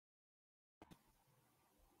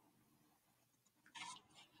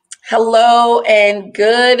Hello and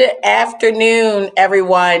good afternoon,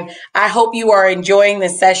 everyone. I hope you are enjoying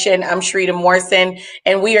this session. I'm Sharita Morrison,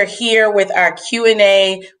 and we are here with our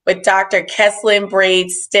Q&A with Dr. Brade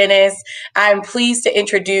Stennis. I'm pleased to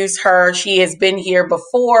introduce her. She has been here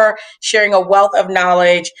before, sharing a wealth of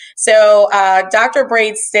knowledge. Dr.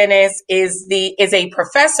 Brade Stennis is a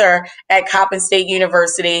professor at Coppin State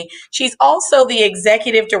University. She's also the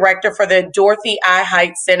executive director for the Dorothy I.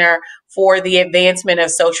 Height Center for the Advancement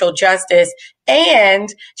of Social Justice.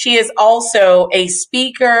 And she is also a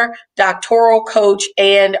speaker, doctoral coach,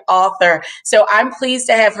 and author. So I'm pleased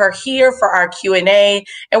to have her here for our Q&A,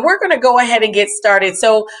 and we're going to go ahead and get started.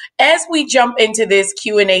 So as we jump into this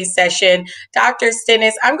Q&A session, Dr.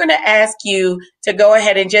 Stennis, I'm going to ask you to go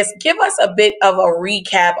ahead and just give us a bit of a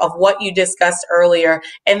recap of what you discussed earlier,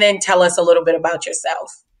 and then tell us a little bit about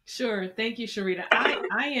yourself. Sure. Thank you, Sharita.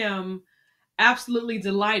 I am absolutely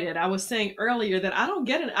delighted. I was saying earlier that I don't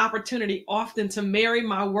get an opportunity often to marry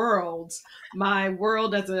my world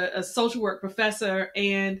as a social work professor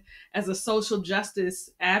and as a social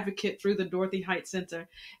justice advocate through the Dorothy Height Center,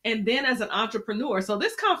 and then as an entrepreneur. So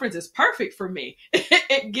this conference is perfect for me.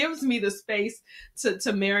 It gives me the space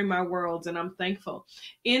to marry my worlds, and I'm thankful.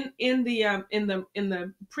 In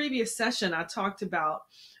the previous session, I talked about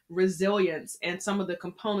resilience and some of the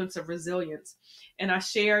components of resilience. And I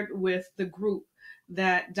shared with the group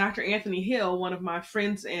that Dr. Anthony Hill, one of my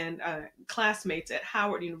friends and classmates at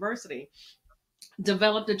Howard University,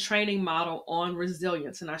 developed a training model on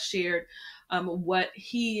resilience. And I shared what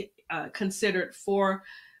he considered four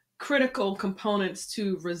critical components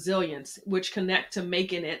to resilience, which connect to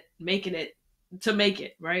making it to make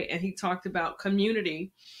it, right? And he talked about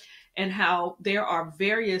community and how there are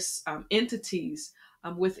various entities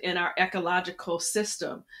within our ecological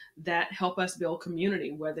system that help us build community,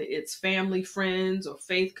 whether it's family, friends, or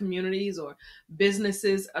faith communities, or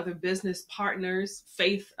businesses, other business partners,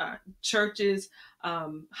 faith churches,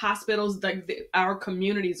 hospitals. Our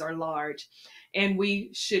communities are large. And we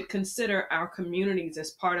should consider our communities as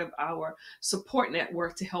part of our support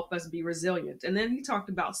network to help us be resilient. And then he talked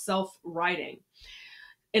about self-writing.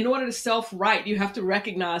 In order to self-right, you have to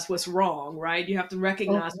recognize what's wrong, right? You have to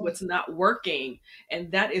recognize Mhm. what's not working, and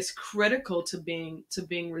that is critical to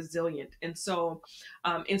being resilient. And so,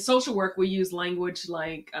 in social work, we use language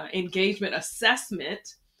like engagement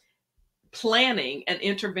assessment, planning, and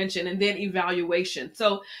intervention, and then evaluation.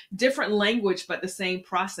 So, different language, but the same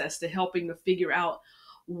process to helping to figure out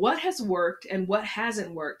what has worked and what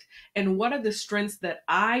hasn't worked, and what are the strengths that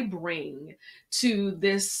I bring to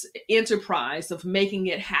this enterprise of making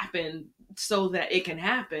it happen so that it can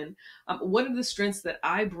happen. What are the strengths that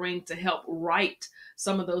I bring to help right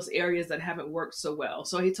some of those areas that haven't worked so well?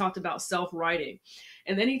 So he talked about self-writing,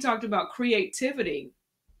 and then he talked about creativity.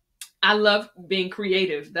 I love being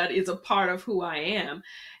creative. That is a part of who I am.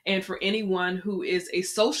 And for anyone who is a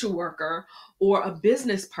social worker or a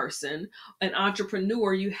business person, an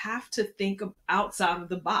entrepreneur, you have to think outside of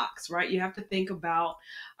the box, right? You have to think about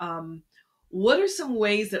um, what are some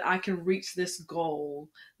ways that I can reach this goal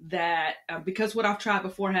that, because what I've tried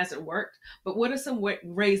before hasn't worked, but what are some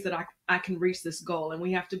ways that I can reach this goal? And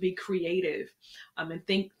we have to be creative and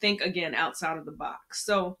think again outside of the box.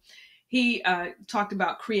 So, he talked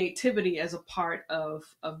about creativity as a part of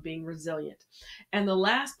being resilient. And the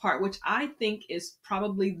last part, which I think is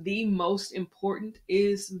probably the most important,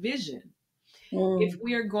 is vision. If Mm.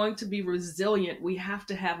 we are going to be resilient, we have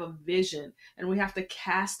to have a vision, and we have to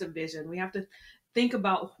cast a vision. We have to think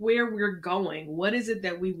about where we're going. What is it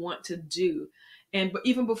that we want to do? And but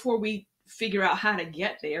even before we figure out how to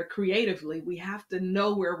get there creatively, we have to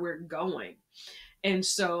know where we're going. And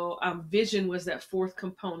so vision was that fourth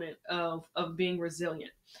component of being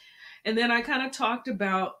resilient. And then I kind of talked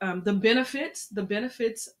about the benefits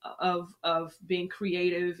of being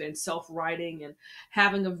creative and self-writing and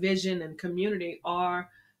having a vision and community are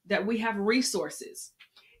that we have resources.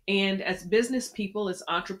 And as business people, as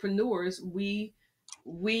entrepreneurs, we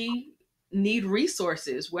need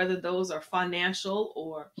resources, whether those are financial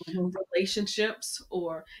or Mhm. relationships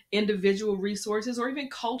or individual resources or even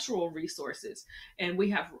cultural resources. And we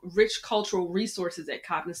have rich cultural resources at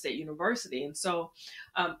Coppin State University. And so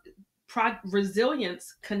um,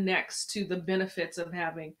 resilience connects to the benefits of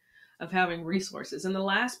having resources. And the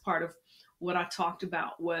last part of what I talked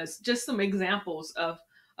about was just some examples of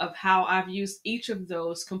how I've used each of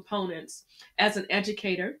those components as an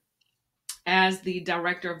educator, as the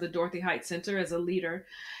director of the Dorothy Height Center, as a leader,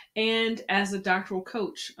 and as a doctoral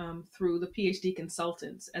coach through the PhD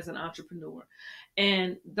consultants as an entrepreneur.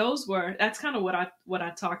 And that's kind of what I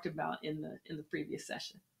talked about in the previous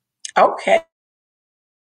session. Okay.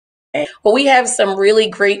 Well, we have some really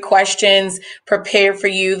great questions prepared for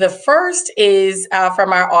you. The first is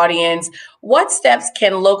from our audience. What steps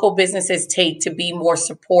can local businesses take to be more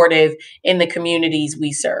supportive in the communities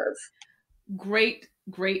we serve? Great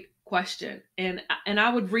question. And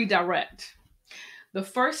I would redirect. The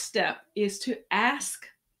first step is to ask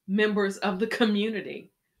members of the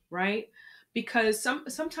community, right? Because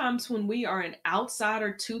sometimes when we are an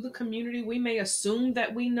outsider to the community, we may assume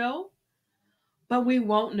that we know, but we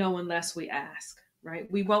won't know unless we ask,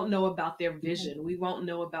 right? We won't know about their vision. We won't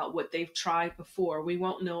know about what they've tried before. We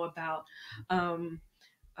won't know about um,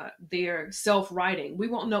 their self-writing. We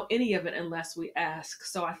won't know any of it unless we ask.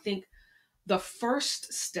 So I think the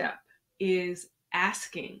first step is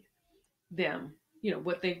asking them,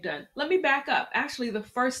 what they've done. Let me back up. Actually, the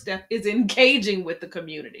first step is engaging with the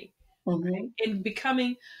community, right? Mhm. And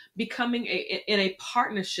becoming in a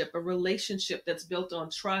partnership, a relationship that's built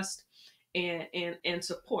on trust and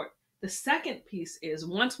support. The second piece is,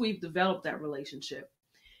 once we've developed that relationship,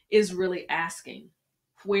 is really asking,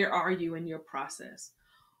 where are you in your process?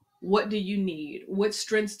 What do you need? What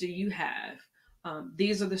strengths do you have?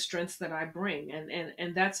 These are the strengths that I bring,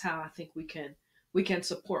 and that's how I think we can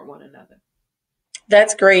support one another.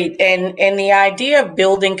 That's great. And the idea of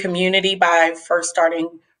building community by first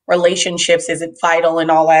starting relationships is vital in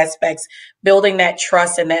all aspects. Building that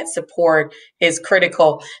trust and that support is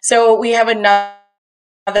critical. So we have another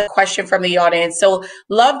question from the audience. So,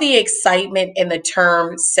 love the excitement in the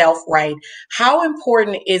term self right. How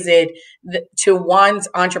important is it to one's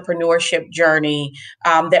entrepreneurship journey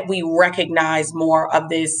that we recognize more of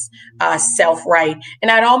this self right?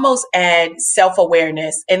 And I'd almost add self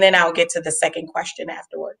awareness, and then I'll get to the second question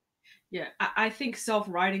afterward. Yeah, I think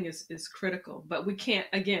self-writing is critical, but we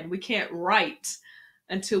can't write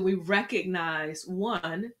until we recognize,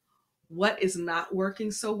 one, what is not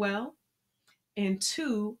working so well, and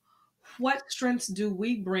two, what strengths do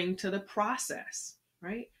we bring to the process,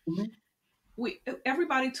 right? Mhm. We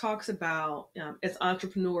Everybody talks about, as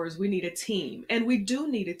entrepreneurs, we need a team, and we do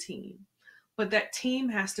need a team, but that team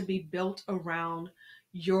has to be built around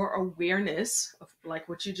your awareness of, like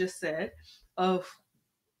what you just said, of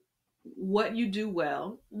what you do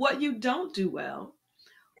well, what you don't do well,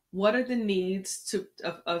 what are the needs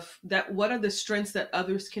of that, what are the strengths that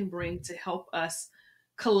others can bring to help us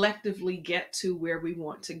collectively get to where we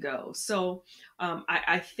want to go. So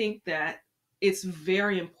I think that it's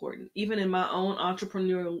very important, even in my own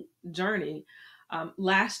entrepreneurial journey.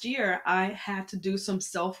 Last year I had to do some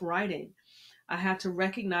self-writing. I had to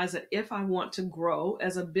recognize that if I want to grow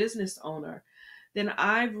as a business owner, then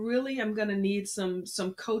I really am going to need some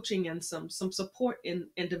coaching and some support in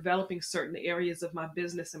developing certain areas of my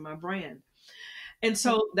business and my brand. And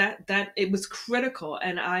so that it was critical,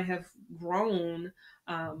 and I have grown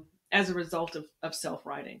as a result of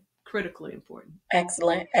self-writing. Critically important.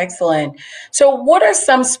 Excellent, excellent. So, what are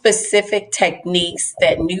some specific techniques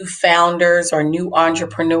that new founders or new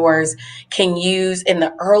entrepreneurs can use in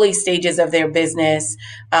the early stages of their business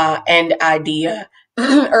and idea?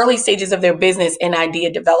 Early stages of their business and idea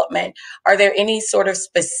development. Are there any sort of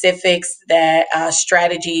specifics that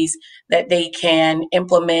strategies that they can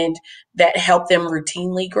implement that help them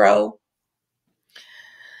routinely grow?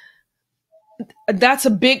 That's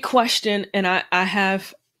a big question, and I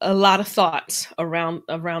have a lot of thoughts around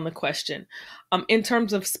the question. In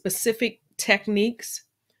terms of specific techniques,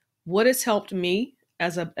 what has helped me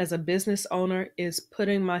as a business owner is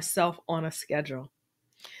putting myself on a schedule.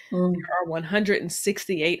 Mm, There are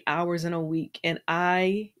 168 hours in a week, and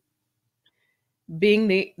I, being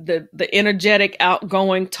the energetic,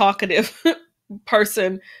 outgoing, talkative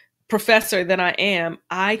person, professor that I am,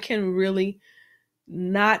 I can really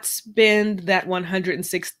not spend that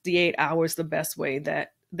 168 hours the best way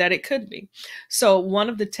that it could be. So one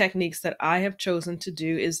of the techniques that I have chosen to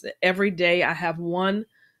do is that every day I have one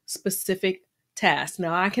specific task.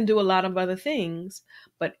 Now I can do a lot of other things,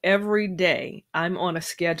 but every day I'm on a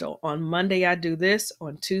schedule. On Monday I do this,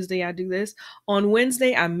 on Tuesday I do this, on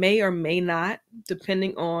Wednesday I may or may not,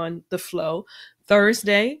 depending on the flow.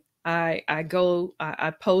 Thursday I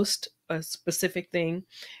post a specific thing,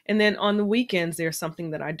 and then on the weekends there's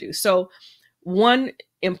something that I do. So one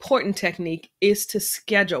important technique is to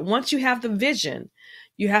schedule. Once you have the vision,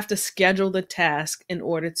 you have to schedule the task in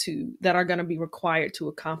order to that are going to be required to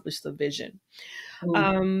accomplish the vision.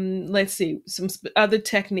 mm, Let's see some other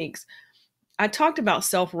techniques. I talked about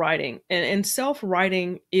self-writing, and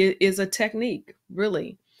self-writing is a technique,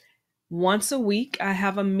 really. Once a week I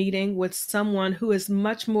have a meeting with someone who is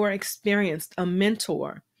much more experienced, a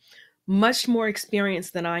mentor, much more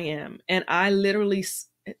experienced than I am. And I literally,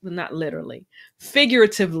 not literally,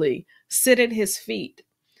 figuratively sit at his feet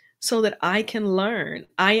so that I can learn.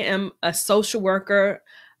 I am a social worker.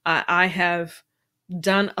 I have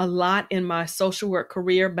done a lot in my social work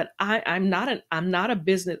career, but I'm not a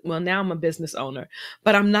business. Well, now I'm a business owner,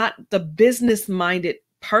 but I'm not the business minded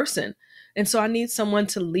person. And so I need someone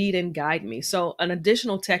to lead and guide me. So an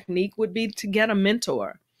additional technique would be to get a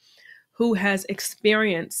mentor who has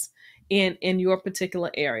experience in your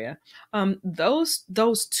particular area.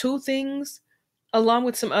 Those two things, along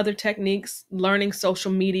with some other techniques, learning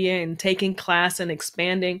social media and taking class and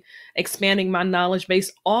expanding my knowledge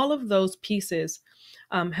base, all of those pieces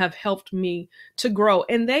have helped me to grow.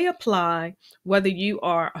 And they apply whether you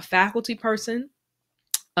are a faculty person,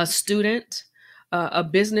 a student, a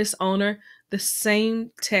business owner. The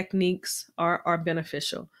same techniques are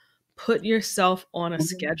beneficial. Put yourself on a Mhm.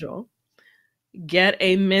 schedule, get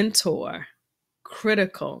a mentor,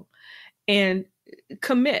 critical, and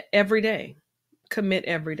commit every day. Commit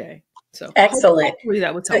every day. So Excellent. hopefully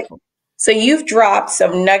that was So, helpful. so you've dropped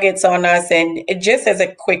some nuggets on us, and just as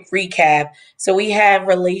a quick recap, so we have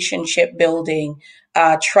relationship building,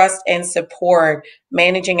 trust and support,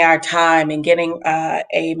 managing our time, and getting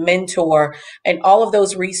a mentor, and all of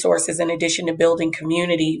those resources. In addition to building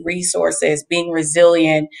community resources, being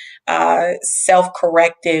resilient,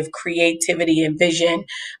 self-corrective, creativity, and vision.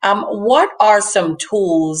 What are some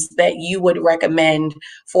tools that you would recommend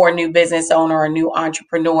for a new business owner or a new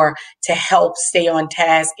entrepreneur to help stay on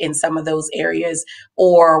task in some of those areas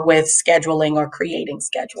or with scheduling or creating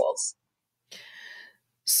schedules?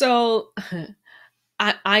 So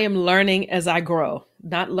I am learning as I grow,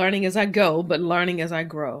 not learning as I go, but learning as I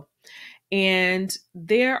grow. And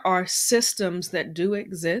there are systems that do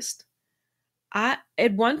exist. I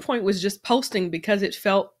at one point was just posting because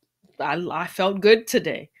I felt good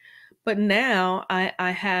today. But now I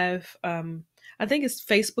have I think it's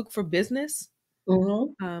Facebook for business, Hmm.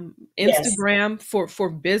 Yes. Instagram for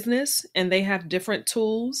business, and they have different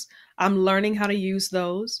tools. I'm learning how to use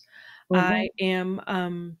those. Hmm. I am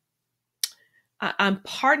I'm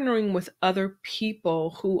partnering with other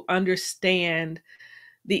people who understand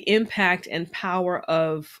the impact and power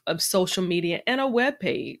of social media and a web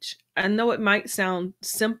page. I know it might sound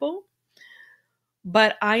simple,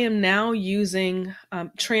 but I am now using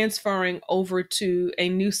transferring over to a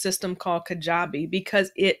new system called Kajabi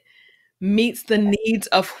because it meets the needs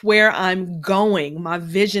of where I'm going. My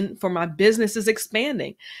vision for my business is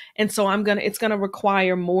expanding, and so it's gonna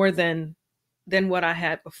require more than what I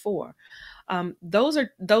had before. Those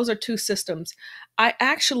are two systems. I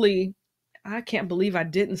actually I can't believe I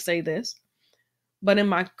didn't say this, but in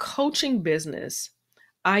my coaching business,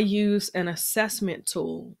 I use an assessment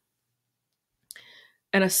tool.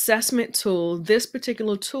 An assessment tool, this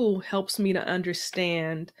particular tool helps me to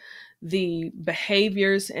understand the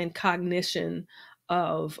behaviors and cognition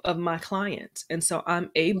of my clients. And so I'm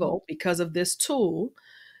able, because of this tool,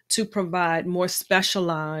 to provide more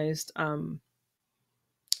specialized,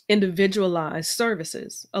 individualized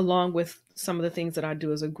services along with some of the things that I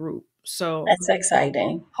do as a group. So That's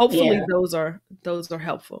exciting. hopefully Yeah. those are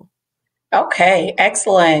helpful. Okay,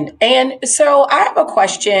 excellent. And so I have a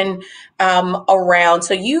question around.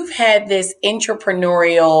 So you've had this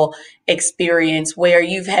entrepreneurial experience where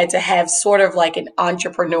you've had to have sort of like an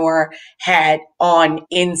entrepreneur hat on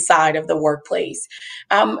inside of the workplace.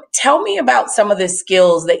 Tell me about some of the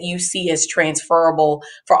skills that you see as transferable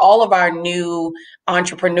for all of our new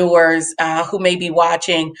entrepreneurs who may be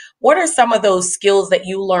watching. What are some of those skills that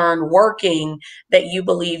you learn working that you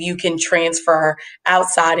believe you can transfer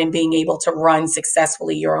outside and being able to run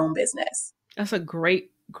successfully your own business? That's a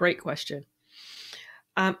great question.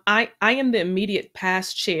 I am the immediate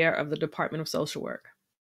past chair of the Department of Social Work.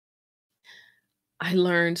 I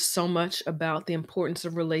learned so much about the importance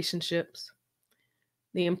of relationships,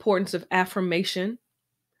 the importance of affirmation,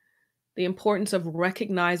 the importance of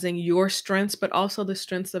recognizing your strengths, but also the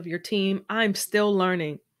strengths of your team. I'm still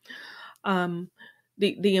learning. Um,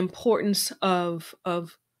 the importance of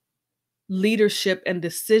leadership and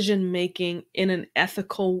decision making in an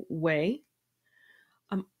ethical way.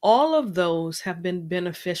 All of those have been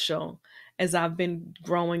beneficial as I've been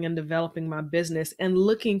growing and developing my business and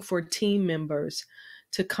looking for team members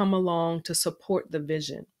to come along to support the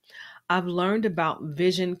vision. I've learned about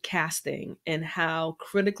vision casting and how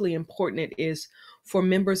critically important it is for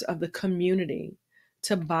members of the community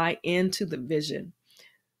to buy into the vision.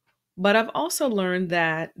 But I've also learned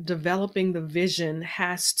that developing the vision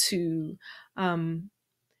has to um,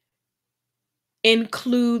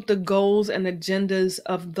 include the goals and agendas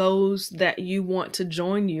of those that you want to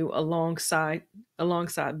join you alongside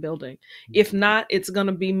building. If not, it's going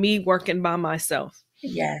to be me working by myself.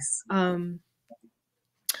 Yes. Um,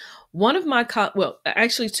 One of my well,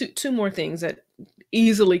 actually two more things that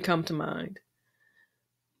easily come to mind.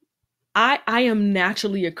 I am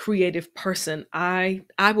naturally a creative person. I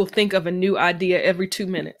will think of a new idea every 2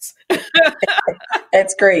 minutes.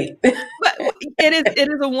 That's great. But it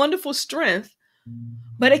is a wonderful strength,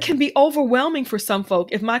 but it can be overwhelming for some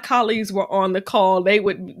folk. If my colleagues were on the call, they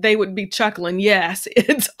would be chuckling. Yes,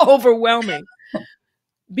 it's overwhelming.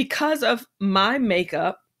 Because of my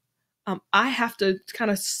makeup, I have to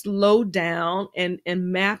kind of slow down and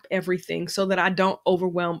map everything so that I don't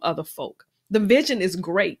overwhelm other folk. The vision is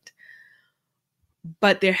great,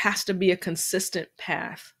 but there has to be a consistent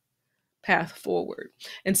path forward.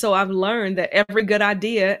 And so I've learned that every good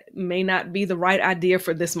idea may not be the right idea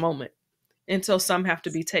for this moment. And so some have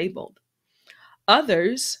to be tabled.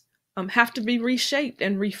 Others have to be reshaped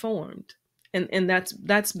and reformed. And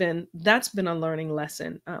that's been a learning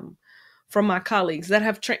lesson from my colleagues that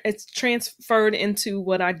have it's transferred into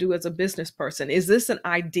what I do as a business person. Is this an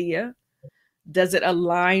idea? Does it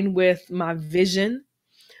align with my vision?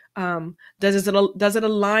 Does it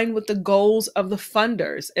align with the goals of the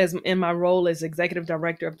funders, as in my role as executive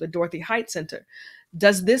director of the Dorothy Heights Center?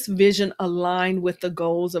 Does this vision align with the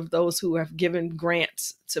goals of those who have given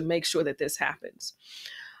grants to make sure that this happens?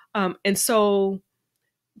 And so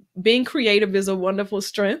being creative is a wonderful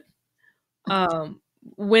strength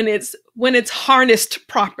when it's harnessed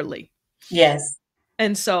properly. Yes.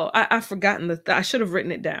 And so I've forgotten that I should have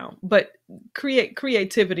written it down, but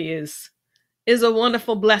creativity is a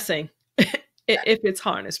wonderful blessing if it's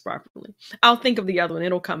harnessed properly. I'll think of the other one.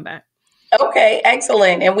 It'll come back. Okay,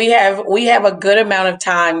 excellent. And we have a good amount of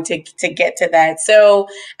time to get to that. So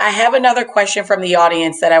I have another question from the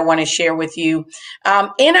audience that I want to share with you.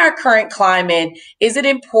 In our current climate, is it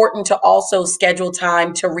important to also schedule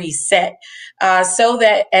time to reset so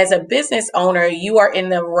that as a business owner, you are in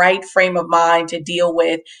the right frame of mind to deal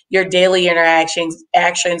with your daily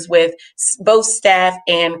actions with both staff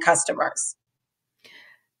and customers?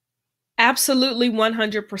 Absolutely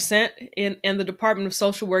 100%. In the Department of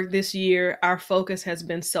Social Work this year, our focus has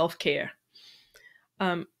been self-care.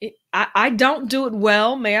 I don't do it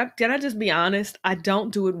well. Can I just be honest? I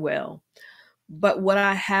don't do it well. But what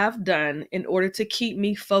I have done in order to keep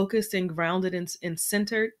me focused and grounded and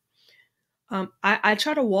centered, I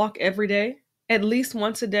try to walk every day, at least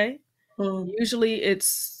once a day. Mm. Usually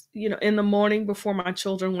it's, in the morning before my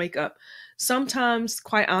children wake up. Sometimes,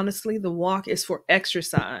 quite honestly, the walk is for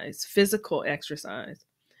exercise, physical exercise.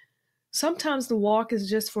 Sometimes the walk is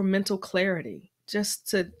just for mental clarity, just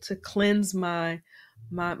to cleanse my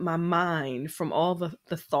mind from all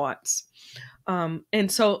the thoughts.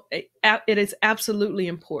 And so it is absolutely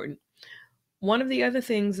important. One of the other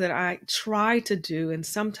things that I try to do, and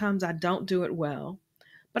sometimes I don't do it well,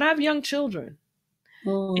 but I have young children.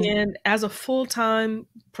 Mm. And as a full-time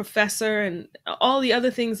professor and all the other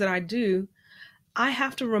things that I do, I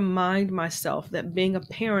have to remind myself that being a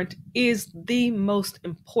parent is the most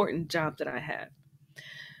important job that I have.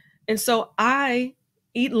 And so I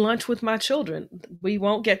eat lunch with my children. We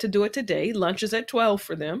won't get to do it today. Lunch is at 12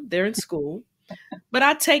 for them. They're in school. But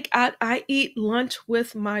I eat lunch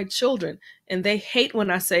with my children, and they hate when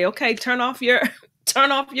I say, "Okay, turn off your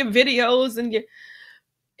turn off your videos and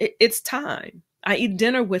it's time." I eat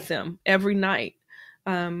dinner with them every night.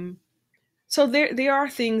 So there are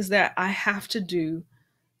things that I have to do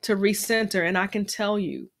to recenter, and I can tell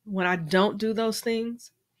you when I don't do those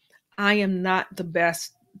things, I am not the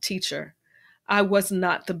best teacher. I was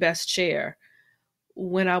not the best chair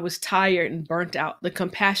when I was tired and burnt out. The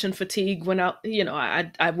compassion fatigue when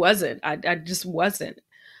I wasn't. I just wasn't.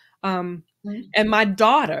 And my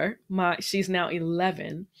daughter, she's now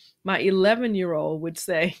 11. My 11-year-old would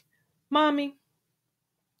say, "Mommy,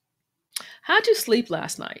 how'd you sleep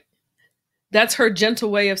last night?" That's her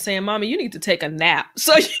gentle way of saying, "Mommy, you need to take a nap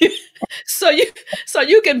so you so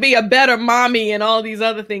you can be a better mommy and all these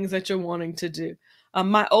other things that you're wanting to do."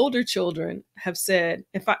 My older children have said,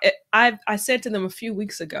 I said to them a few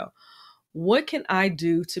weeks ago, "What can I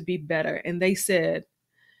do to be better?" And they said,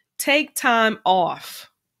 "Take time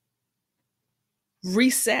off,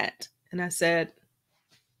 reset." And I said,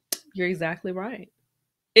 "You're exactly right.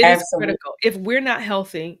 It is Absolutely. critical. If we're not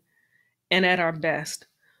healthy and at our best,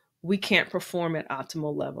 we can't perform at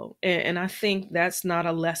optimal level." And I think that's not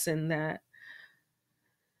a lesson that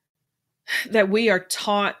we are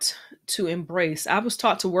taught to embrace. I was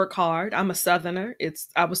taught to work hard. I'm a Southerner.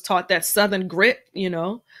 I was taught that Southern grit,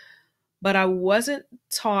 but I wasn't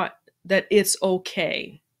taught that it's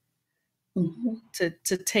okay Mhm.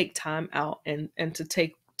 to take time out and to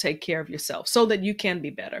take care of yourself so that you can be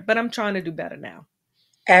better. But I'm trying to do better now.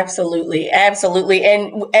 Absolutely, absolutely.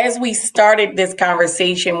 And as we started this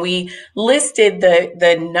conversation, we listed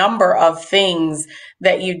the number of things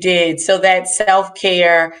that you did. So that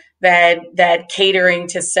self-care, that catering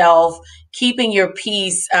to self, keeping your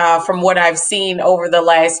peace. From what I've seen over the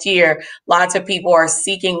last year, lots of people are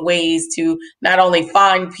seeking ways to not only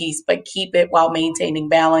find peace but keep it while maintaining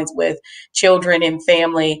balance with children and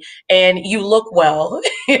family. And you look well.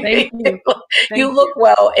 Thank you. You Thank look you.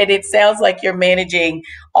 well, and it sounds like you're managing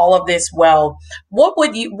all of this well. What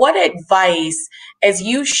advice, as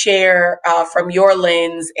you share from your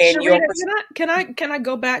lens and your Sharita, can I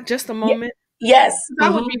go back just a yeah, moment? yes, 'Cause I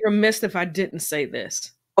would be remiss if I didn't say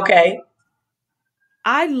this. okay,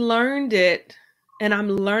 I learned it, and I'm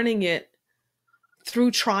learning it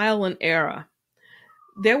through trial and error.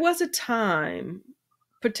 There was a time,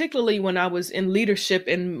 particularly when I was in leadership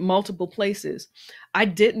in multiple places, I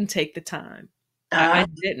didn't take the time. I uh,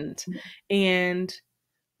 didn't. And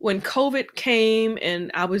when COVID came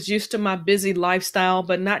and I was used to my busy lifestyle,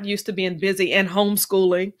 but not used to being busy and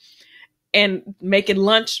homeschooling and making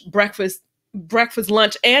lunch, breakfast,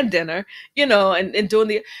 lunch, and dinner, and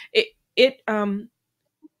doing it,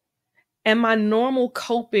 and my normal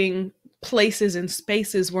coping places and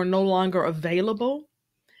spaces were no longer available.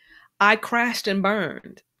 I crashed and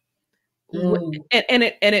burned. mm, And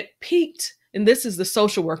it peaked, and this is the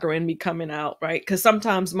social worker in me coming out, right? Because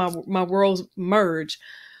sometimes my worlds merge,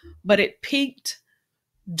 but it peaked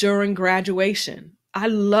during graduation. I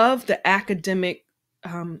love the academic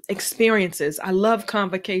experiences. I love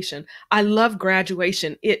convocation. I love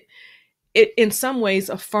graduation. It in some ways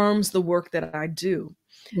affirms the work that I do.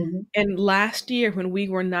 mhm, And last year, when we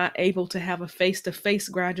were not able to have a face to face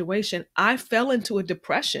graduation, I fell into a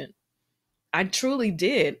depression. I truly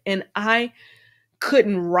did. And I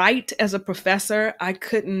couldn't write as a professor. I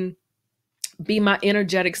couldn't be my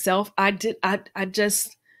energetic self. I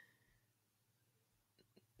just,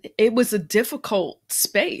 it was a difficult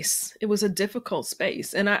space. It was a difficult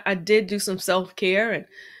space. And I did do some self care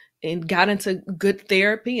and got into good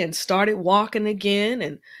therapy and started walking again.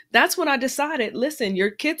 And that's when I decided, listen,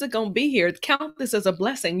 your kids are going to be here. Count this as a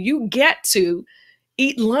blessing. You get to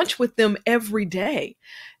eat lunch with them every day.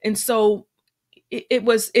 And so it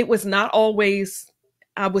was not always,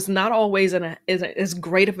 I was not always in as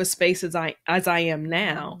great of a space as I am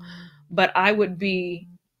now, but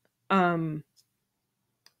um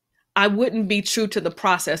I wouldn't be true to the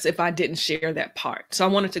process if I didn't share that part. So I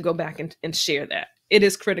wanted to go back and share that. It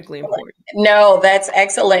is critically important. no, that's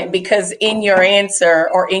excellent, because in your answer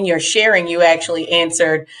or in your sharing, you actually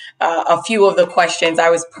answered a few of the questions I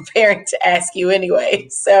was preparing to ask you anyway.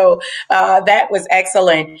 So that was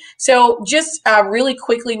excellent. So, just really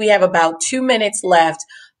quickly, we have about 2 minutes left.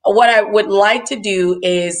 What I would like to do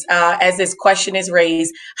is, as this question is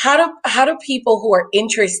raised, how do people who are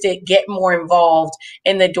interested get more involved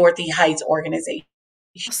in the Dorothy Heights organization?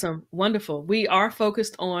 Awesome. Wonderful. We are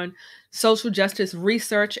focused on social justice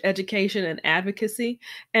research, education, and advocacy.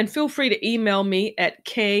 And feel free to email me at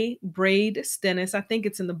Brade Stennis. I think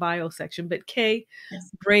it's in the bio section, but Yes.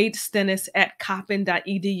 Brade Stennis at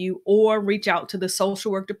coppin.edu, or reach out to the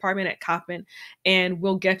social work department at Coppin, and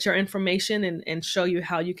we'll get your information and show you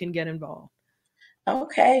how you can get involved.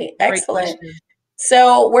 Okay, Great excellent. question.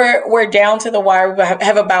 So we're down to the wire. We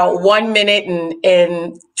have about 1 minute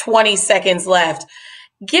and 20 seconds left.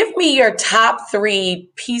 Give me your top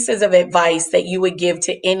three pieces of advice that you would give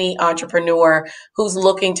to any entrepreneur who's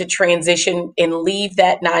looking to transition and leave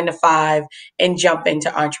that 9 to 5 and jump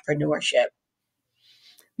into entrepreneurship.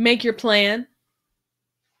 Make your plan,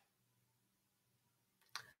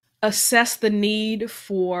 assess the need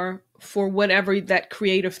for whatever that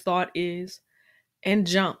creative thought is, and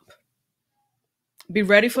jump. Be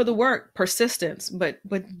ready for the work, persistence, but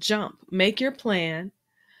jump. Make your plan,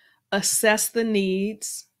 assess the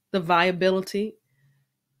needs, the viability,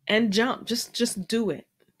 and jump. Just do it.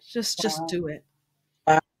 Just Wow. do it.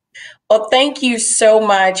 Well, thank you so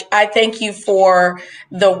much. I thank you for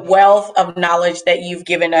the wealth of knowledge that you've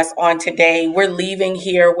given us on today. We're leaving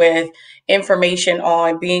here with information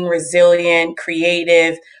on being resilient,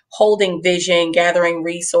 creative, holding vision, gathering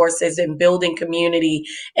resources, and building community.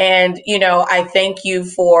 And, I thank you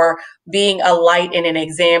for being a light and an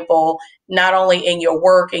example, not only in your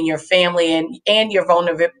work and your family and your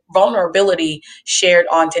vulnerability shared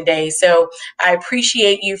on today. So I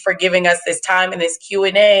appreciate you for giving us this time in this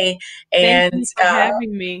Q&A. Thank And you for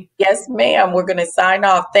having me. yes, ma'am, we're going to sign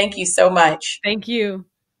off. Thank you so much. Thank you.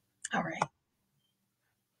 All right.